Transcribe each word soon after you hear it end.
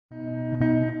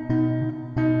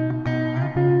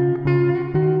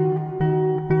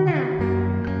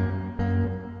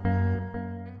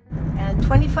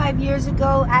25 years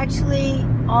ago, actually,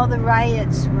 all the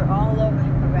riots were all over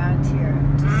around here.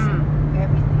 Just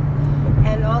everything.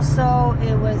 And also,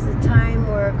 it was the time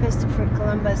where Christopher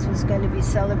Columbus was going to be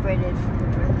celebrated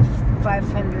for the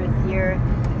 500th year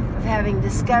of having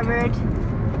discovered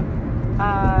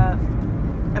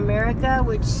America,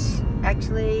 which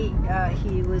actually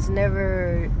he was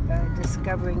never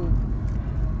discovering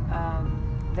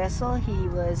vessel. He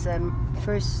was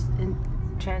first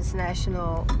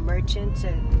transnational merchant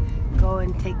to go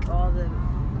and take all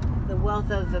the wealth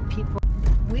of the people.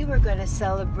 We were going to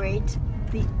celebrate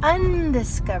the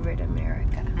undiscovered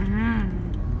America.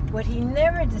 What he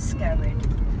never discovered,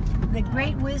 the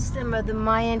great wisdom of the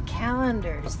Mayan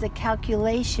calendars, the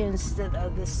calculations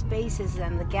of the spaces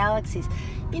and the galaxies.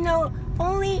 You know,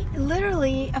 only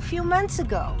literally a few months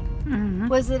ago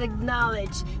was it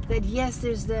acknowledged that yes,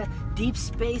 there's the deep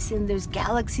space and there's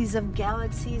galaxies of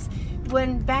galaxies.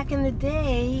 When back in the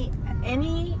day,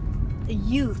 any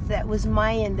youth that was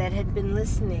Mayan that had been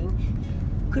listening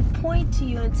could point to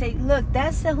you and say, look,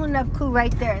 that's the Hunabku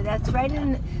right there. That's right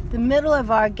in the middle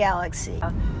of our galaxy.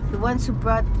 The ones who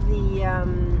brought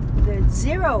the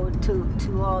zero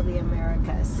to all the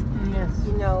Americas. Yes.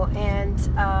 You know, and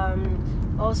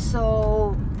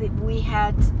also we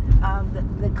had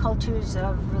the cultures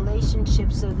of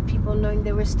relationships of the people knowing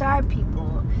they were star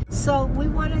people. So we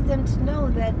wanted them to know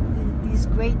that these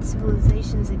great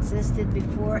civilizations existed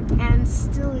before and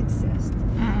still exist.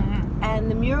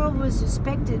 And the mural was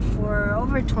respected for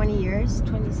over 20 years,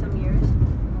 20-some years.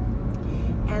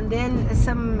 And then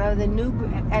some of the new,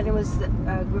 and it was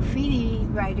graffiti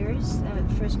writers,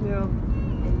 first mural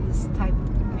in this type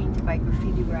painted by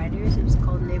graffiti writers. It was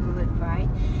called Neighborhood Pride.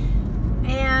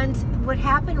 And what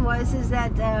happened was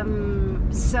that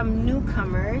some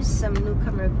newcomer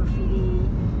graffiti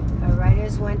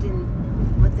writers went and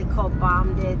what they call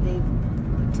bombed it. They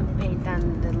put some paint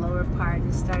on the lower part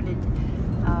and started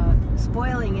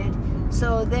spoiling it.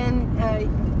 So then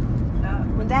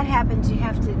when that happens, you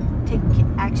have to take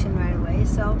action right away.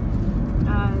 So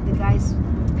the guys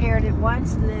repaired it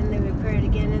once, and then they repaired it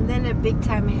again, and then a big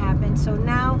time it happened. So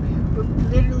now we're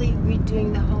literally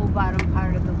redoing the whole bottom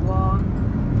part of the wall,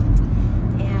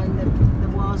 and the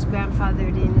wall's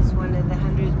grandfathered in as one of the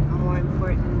 100 more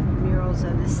important murals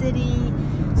of the city.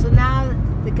 So now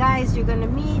the guys you're going to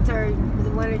meet, or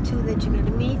the one or two that you're going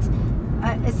to meet,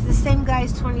 it's the same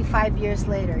guys 25 years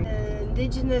later. The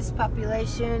indigenous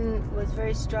population was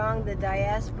very strong, the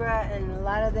diaspora, and a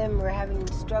lot of them were having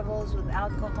struggles with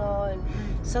alcohol and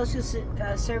social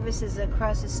services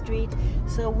across the street.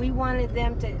 So we wanted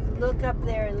them to look up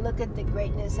there and look at the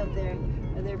greatness of their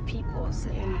peoples,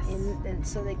 and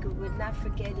so they would not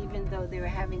forget, even though they were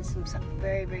having some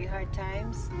very, very hard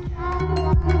times.